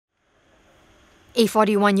A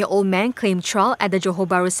 41-year-old man claimed trial at the Johor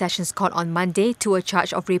Baru Sessions Court on Monday to a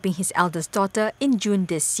charge of raping his eldest daughter in June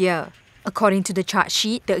this year. According to the charge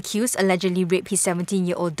sheet, the accused allegedly raped his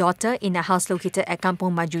 17-year-old daughter in a house located at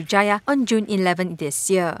Kampung Maju Jaya on June 11 this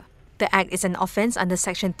year. The act is an offence under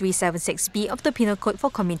Section 376B of the Penal Code for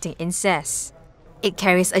committing incest. It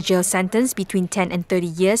carries a jail sentence between 10 and 30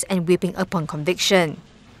 years and whipping upon conviction.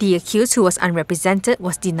 The accused, who was unrepresented,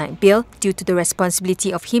 was denied bail due to the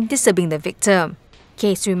responsibility of him disturbing the victim.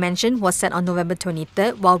 Case remention was set on November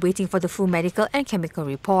 23rd while waiting for the full medical and chemical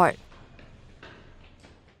report.